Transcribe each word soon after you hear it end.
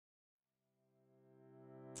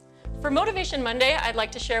For Motivation Monday, I'd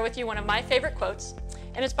like to share with you one of my favorite quotes,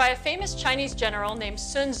 and it's by a famous Chinese general named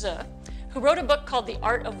Sun Tzu, who wrote a book called The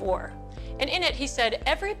Art of War. And in it, he said,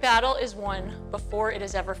 "Every battle is won before it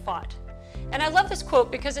is ever fought." And I love this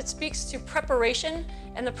quote because it speaks to preparation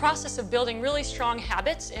and the process of building really strong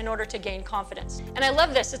habits in order to gain confidence. And I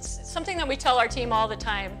love this. It's something that we tell our team all the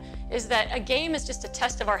time, is that a game is just a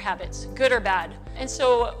test of our habits, good or bad. And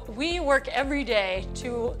so we work every day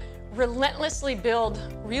to relentlessly build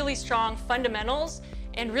really strong fundamentals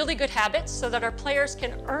and really good habits so that our players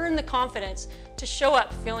can earn the confidence to show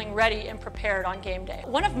up feeling ready and prepared on game day.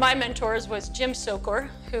 One of my mentors was Jim Sokor,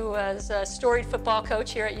 who was a storied football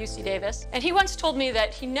coach here at UC Davis. And he once told me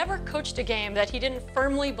that he never coached a game that he didn't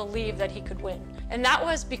firmly believe that he could win. And that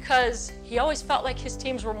was because he always felt like his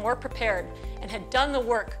teams were more prepared and had done the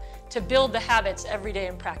work to build the habits every day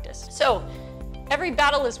in practice. So, every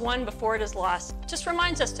battle is won before it is lost. Just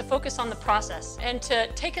reminds us to focus on the process and to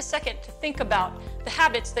take a second to think about the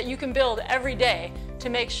habits that you can build every day to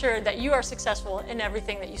make sure that you are successful in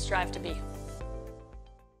everything that you strive to be.